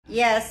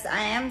Yes,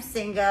 I am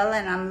single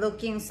and I'm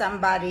looking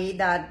somebody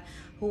that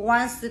who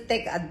wants to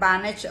take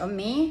advantage of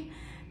me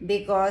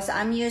because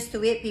I'm used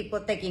to it, people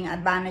taking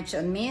advantage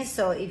of me.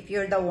 So if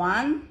you're the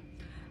one,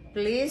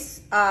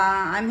 please,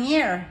 I'm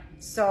here.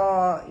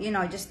 So, you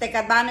know, just take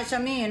advantage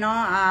of me, you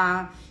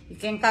know. You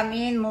can come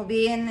in, move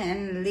in,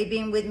 and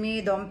living with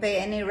me. Don't pay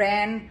any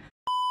rent.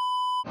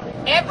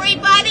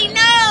 Everybody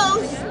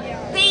knows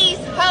these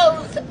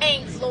hoes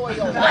ain't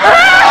loyal.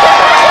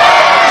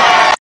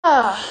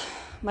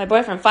 My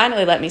boyfriend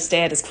finally let me stay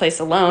at his place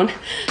alone.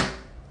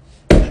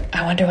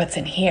 I wonder what's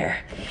in here.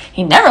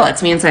 He never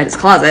lets me inside his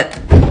closet.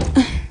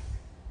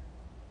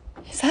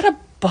 Is that a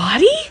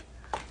body?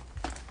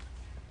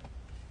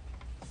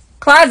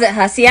 Closet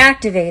hussy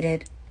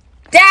activated.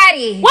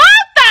 Daddy! What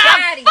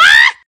the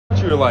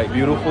fuck? You're like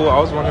beautiful. I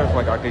was wondering if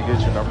like I could get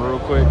your number real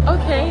quick.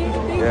 Okay,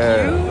 thank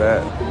you.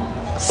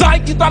 Bet.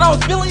 Psych, you thought I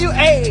was feeling you?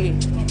 Hey,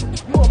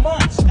 you a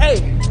munch.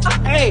 Hey.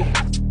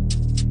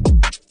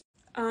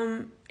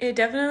 It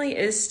definitely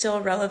is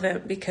still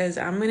relevant because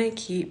I'm gonna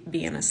keep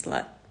being a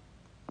slut.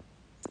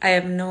 I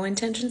have no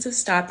intentions of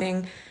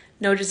stopping,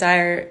 no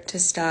desire to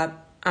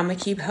stop. I'm gonna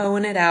keep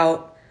hoeing it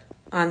out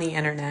on the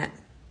internet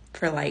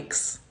for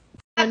likes.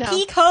 At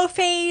peak hoe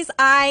phase,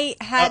 I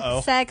had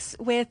sex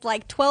with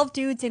like 12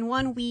 dudes in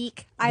 1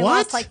 week. I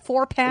lost like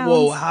 4 pounds.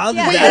 Whoa, how did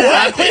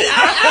that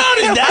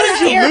happen? How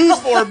did you lose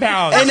 4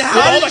 pounds? And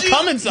how did you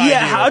come inside?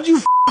 Yeah, how'd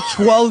you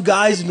 12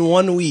 guys in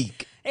 1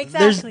 week?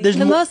 Exactly.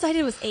 The most I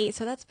did was 8,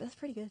 so that's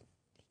pretty good.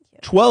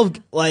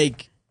 12,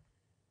 like,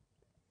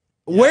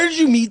 where did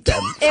you meet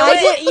them?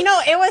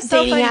 It was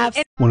so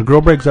funny. When a girl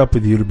breaks up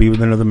with you to be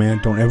with another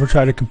man, don't ever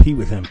try to compete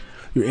with him.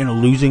 You're in a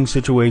losing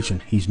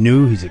situation. He's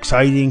new, he's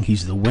exciting,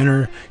 he's the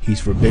winner,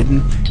 he's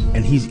forbidden,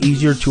 and he's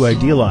easier to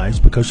idealize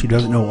because she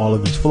doesn't know all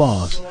of his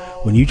flaws.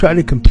 When you try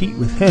to compete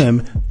with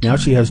him, now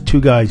she has 2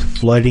 guys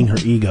flooding her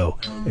ego.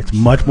 It's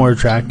much more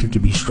attractive to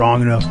be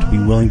strong enough to be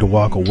willing to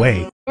walk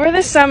away. Over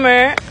the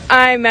summer,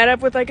 I met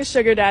up with like a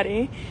sugar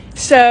daddy.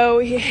 So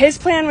his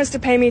plan was to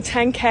pay me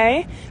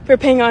 $10K for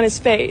peeing on his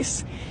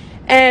face.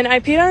 And I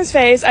peed on his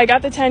face, I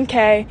got the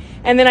 $10K,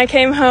 and then I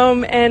came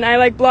home and I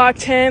like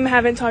blocked him,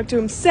 haven't talked to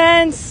him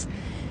since.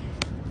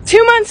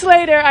 2 months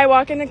later, I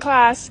walk into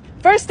class,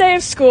 first day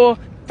of school,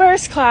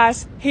 first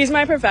class, he's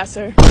my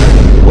professor.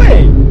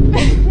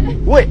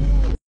 Wait.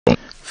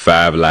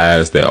 5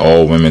 lies that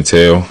all women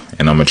tell,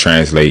 and I'm gonna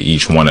translate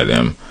each one of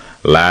them.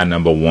 Lie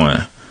number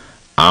 1,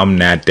 I'm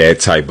not that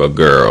type of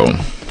girl.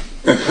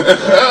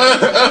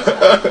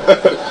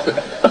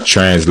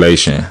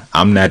 Translation,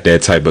 I'm not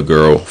that type of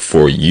girl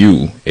for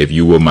you. If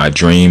you were my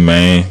dream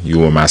man, you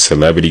were my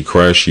celebrity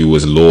crush, you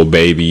was Lil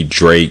Baby,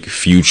 Drake,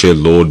 Future,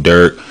 Lil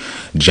Durk,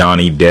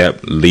 Johnny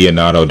Depp,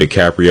 Leonardo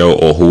DiCaprio,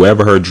 or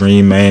whoever her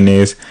dream man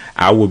is,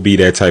 I would be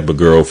that type of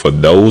girl for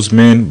those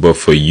men, but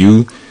for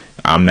you,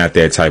 I'm not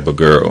that type of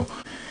girl.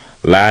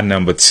 Lie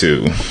number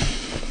 2,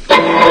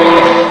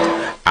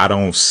 I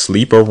don't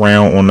sleep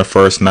around on the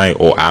first night,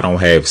 or I don't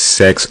have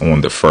sex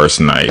on the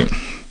first night.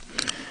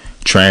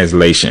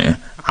 Translation,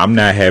 I'm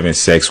not having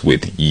sex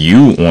with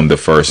you on the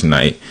first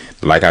night.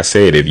 Like I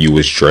said, if you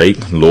was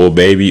Drake, Lil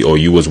Baby, or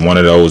you was one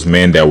of those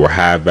men that were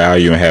high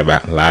value and have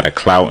a lot of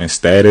clout and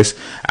status,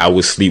 I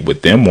would sleep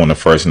with them on the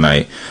first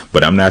night.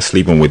 But I'm not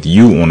sleeping with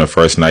you on the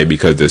first night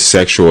because the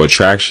sexual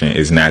attraction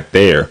is not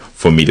there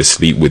for me to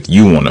sleep with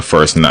you on the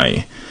first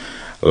night.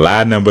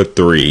 Lie number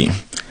 3,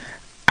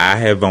 I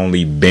have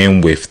only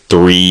been with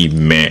 3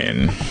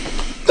 men.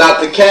 Stop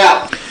the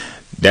cap.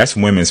 That's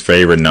women's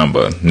favorite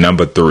number.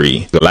 Number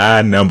 3.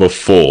 Lie number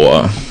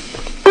 4.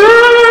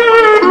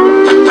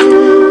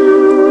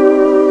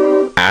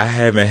 I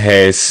haven't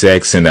had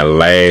sex in the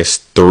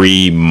last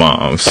 3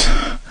 months.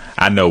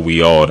 I know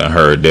we all done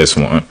heard this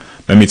one.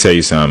 Let me tell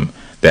you something.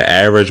 The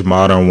average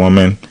modern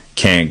woman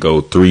can't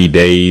go 3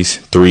 days,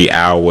 3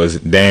 hours,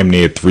 damn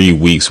near 3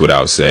 weeks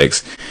without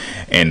sex.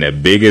 And the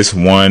biggest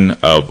one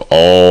of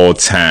all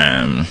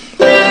time.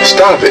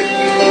 Stop it.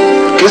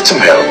 Get some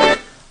help.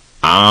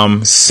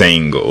 I'm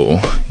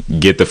single.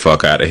 Get the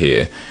fuck out of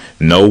here.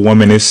 No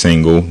woman is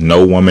single.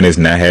 No woman is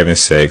not having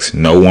sex.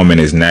 No woman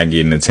is not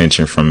getting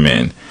attention from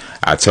men.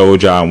 I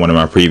told y'all in one of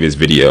my previous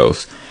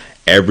videos,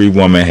 every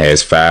woman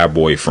has 5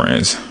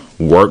 boyfriends.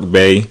 Work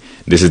bae,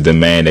 this is the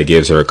man that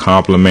gives her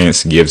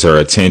compliments, gives her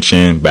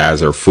attention, buys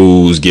her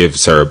foods,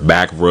 gives her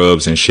back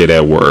rubs and shit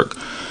at work.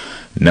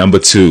 Number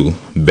 2,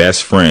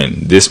 best friend.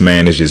 This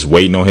man is just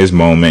waiting on his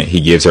moment.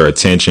 He gives her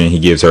attention. He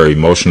gives her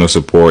emotional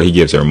support. He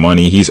gives her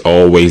money. He's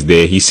always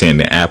there. He's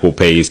sending Apple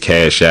Pays,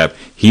 Cash App.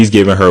 He's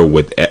giving her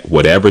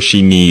whatever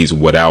she needs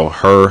without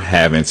her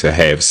having to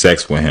have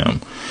sex with him.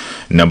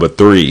 Number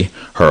 3,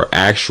 her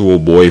actual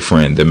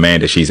boyfriend, the man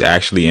that she's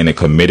actually in a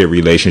committed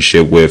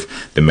relationship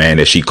with, the man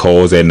that she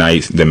calls at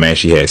night, the man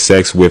she has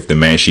sex with, the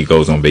man she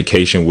goes on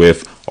vacation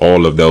with,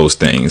 all of those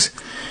things.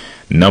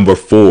 Number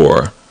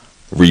 4,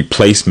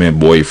 replacement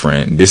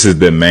boyfriend. This is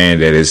the man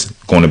that is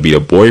going to be the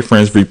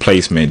boyfriend's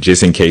replacement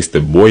just in case the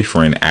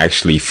boyfriend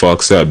actually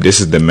fucks up. This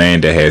is the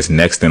man that has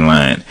next in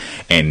line.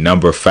 And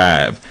number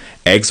 5,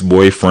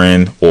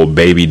 ex-boyfriend or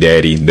baby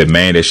daddy, the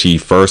man that she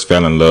first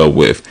fell in love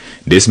with.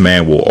 This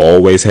man will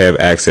always have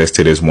access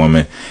to this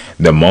woman.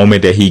 The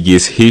moment that he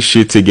gets his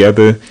shit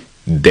together,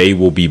 they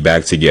will be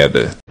back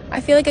together.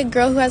 I feel like a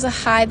girl who has a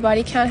high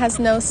body count has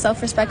no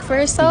self-respect for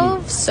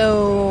herself,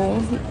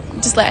 so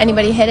just let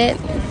anybody hit it.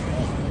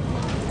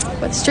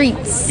 But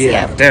streets,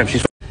 yeah. Damn,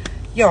 she's...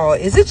 Y'all,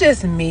 is it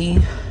just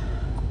me?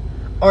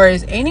 Or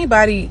is any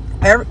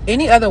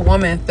other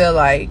woman feel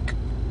like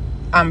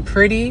I'm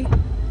pretty,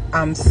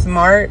 I'm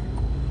smart,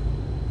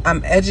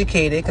 I'm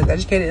educated, because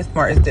educated and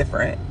smart is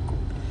different.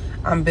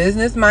 I'm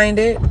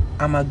business-minded,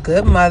 I'm a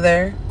good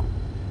mother.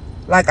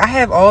 Like, I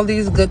have all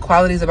these good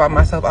qualities about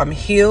myself. I'm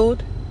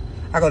healed.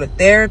 I go to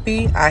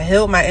therapy. I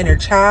healed my inner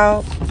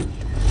child.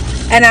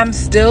 And I'm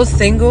still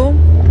single.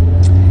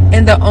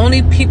 And the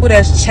only people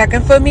that's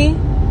checking for me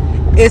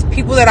is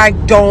people that I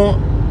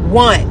don't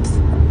want.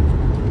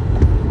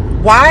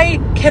 Why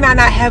can I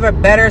not have a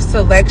better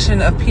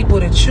selection of people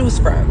to choose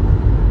from?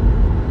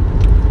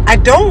 I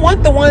don't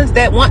want the ones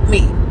that want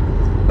me.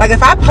 Like,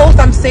 if I post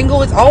I'm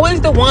single, it's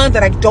always the ones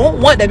that I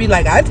don't want that be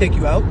like, I'll take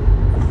you out.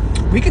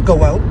 We could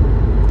go out.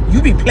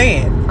 You be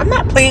playing. I'm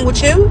not playing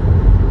with you.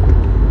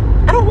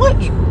 I don't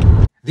want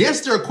you. The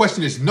answer to her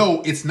question is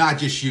no, it's not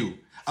just you.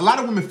 A lot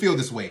of women feel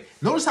this way.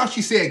 Notice how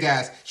she said,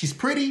 guys, she's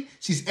pretty,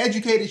 she's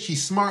educated,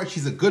 she's smart,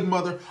 she's a good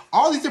mother.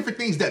 All these different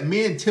things that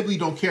men typically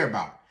don't care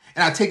about.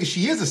 And I take it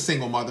she is a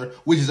single mother,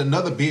 which is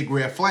another big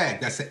red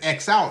flag. That's an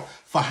X out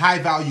for high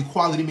value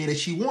quality man that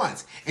she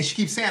wants. And she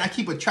keeps saying, I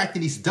keep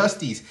attracting these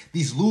dusties,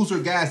 these loser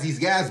guys, these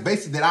guys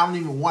basically that I don't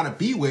even want to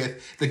be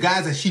with, the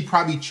guys that she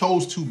probably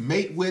chose to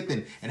mate with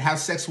and have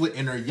sex with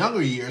in her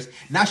younger years.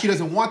 Now she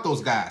doesn't want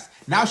those guys.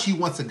 Now she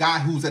wants a guy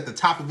who's at the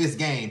top of his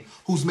game,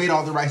 who's made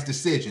all the right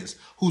decisions,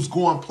 who's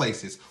going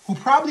places, who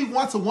probably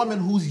wants a woman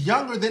who's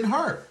younger than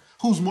her,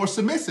 who's more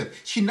submissive.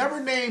 She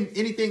never named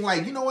anything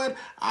like, you know what,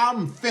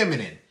 I'm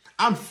feminine.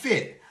 I'm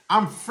fit,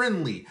 I'm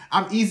friendly,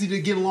 I'm easy to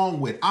get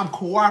along with, I'm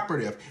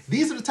cooperative.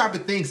 These are the type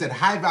of things that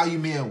high value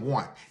men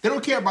want. They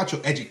don't care about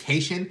your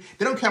education.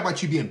 They don't care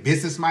about you being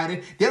business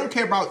minded. They don't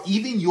care about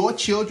even your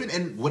children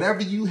and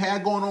whatever you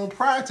had going on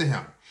prior to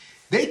him.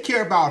 They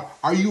care about,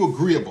 are you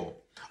agreeable?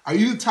 Are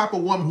you the type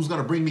of woman who's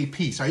going to bring me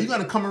peace? Are you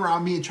going to come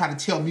around me and try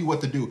to tell me what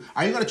to do?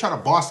 Are you going to try to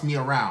boss me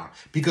around?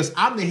 Because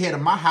I'm the head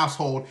of my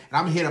household and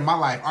I'm the head of my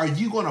life. Are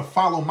you going to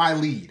follow my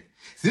lead?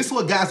 This is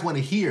what guys want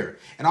to hear.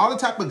 And all the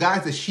type of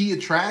guys that she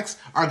attracts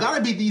are going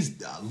to be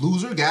these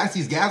loser guys.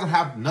 These guys who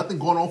have nothing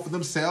going on for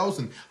themselves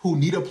and who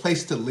need a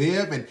place to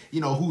live and, you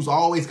know, who's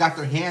always got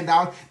their hand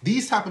out.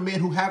 These type of men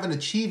who haven't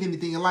achieved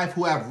anything in life,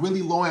 who have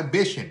really low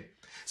ambition.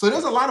 So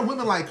there's a lot of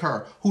women like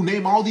her who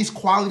name all these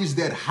qualities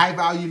that high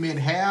value men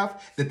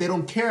have that they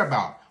don't care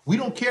about. We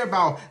don't care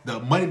about the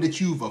money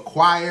that you've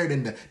acquired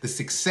and the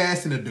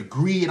success and the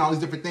degree and all these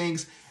different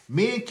things.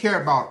 Men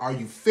care about, are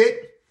you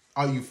fit?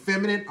 Are you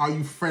feminine? Are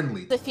you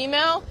friendly? The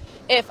female,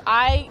 if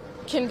I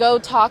can go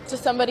talk to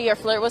somebody or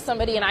flirt with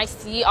somebody and I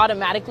see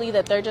automatically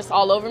that they're just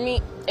all over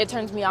me, it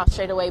turns me off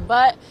straight away.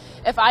 But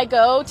if I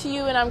go to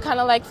you and I'm kind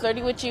of like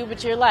flirty with you,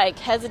 but you're like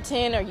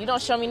hesitant or you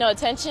don't show me no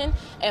attention,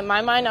 in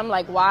my mind, I'm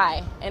like,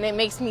 why? And it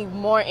makes me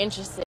more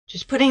interested.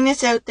 Just putting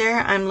this out there,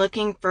 I'm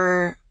looking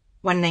for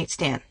one night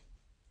stand.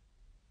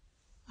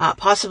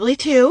 Possibly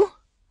two.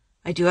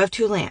 I do have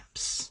 2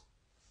 lamps.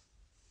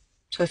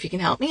 So if you can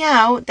help me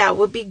out, that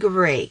would be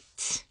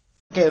great.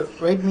 Okay,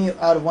 rate me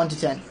out of 1 to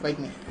 10. Rate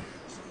me.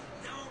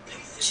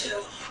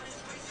 2.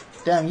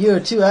 Damn, you're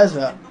 2 as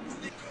well.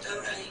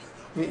 Alright.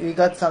 We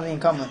got something in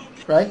common,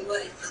 right?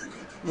 What?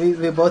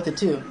 We're both a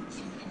 2.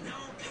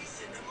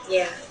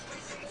 Yeah.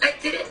 I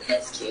didn't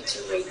ask you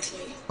to rate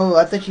me. Oh,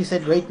 I thought you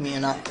said rate me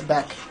and not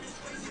back.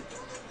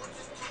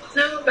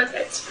 No, but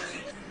that's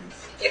fine.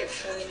 You're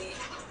funny.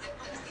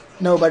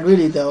 No, but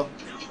really though.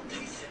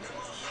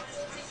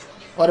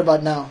 What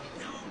about now?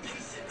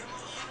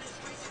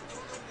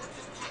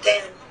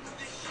 Damn.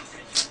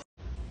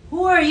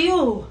 Who are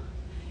you?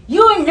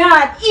 You're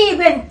not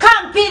even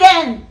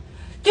competent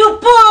to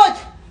put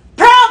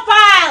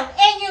profile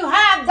and you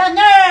have the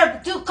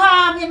nerve to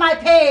come in my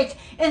page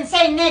and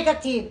say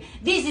negative.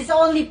 This is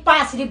only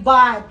positive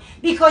vibe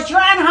because you're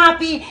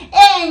unhappy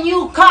and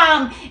you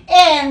come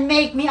and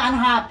make me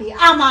unhappy.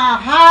 I'm a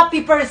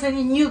happy person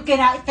and you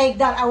cannot take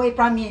that away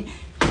from me.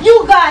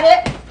 You got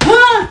it.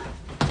 Huh?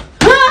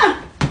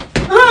 Huh?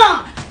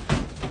 Huh?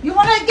 You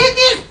wanna get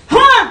this?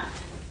 Huh?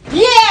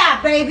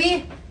 Yeah,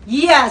 baby.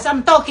 Yes,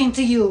 I'm talking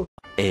to you.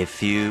 A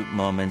few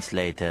moments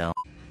later.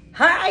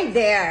 Hi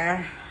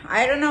there.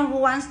 I don't know who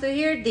wants to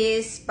hear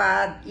this,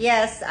 but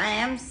yes, I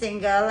am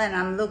single and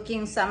I'm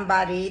looking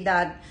somebody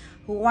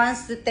who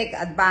wants to take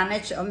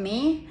advantage of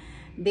me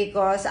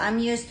because I'm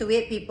used to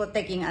it, people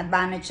taking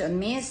advantage of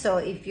me. So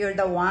if you're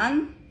the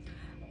one,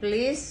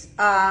 please,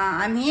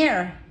 I'm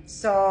here.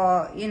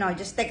 So, you know,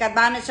 just take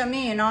advantage of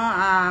me, you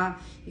know.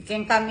 You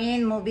can come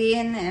in, move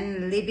in,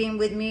 and live in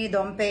with me.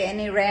 Don't pay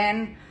any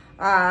rent.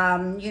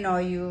 You know,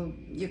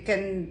 you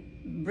can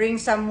bring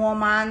some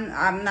woman.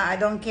 I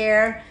don't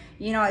care.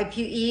 You know, if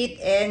you eat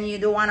and you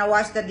don't want to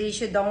wash the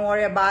dishes, don't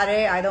worry about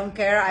it. I don't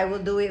care. I will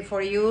do it for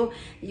you.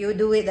 You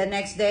do it the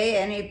next day.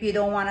 And if you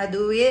don't want to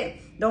do it,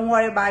 don't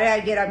worry about it.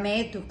 I get a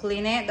maid to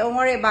clean it. Don't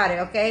worry about it,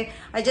 okay?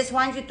 I just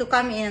want you to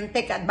come in and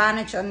take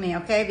advantage on me,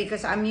 okay?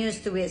 Because I'm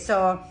used to it.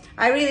 So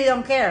I really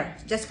don't care.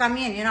 Just come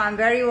in. You know, I'm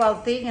very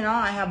wealthy. You know,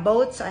 I have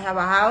boats. I have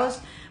a house.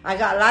 I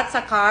got lots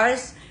of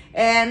cars.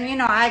 And, you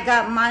know, I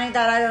got money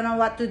that I don't know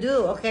what to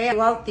do, okay?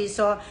 Wealthy.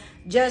 So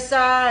just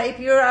if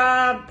you're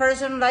a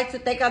person who likes to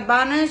take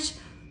advantage,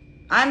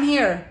 I'm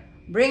here.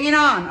 Bring it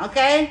on,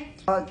 okay?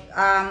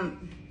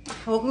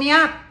 Hook me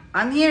up.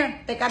 I'm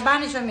here. Take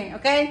advantage of me,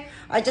 okay?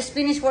 I just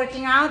finished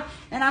working out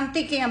and I'm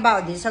thinking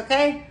about this,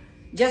 okay?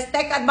 Just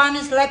take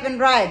advantage left and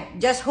right.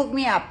 Just hook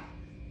me up.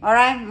 All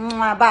right?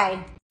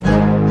 Bye.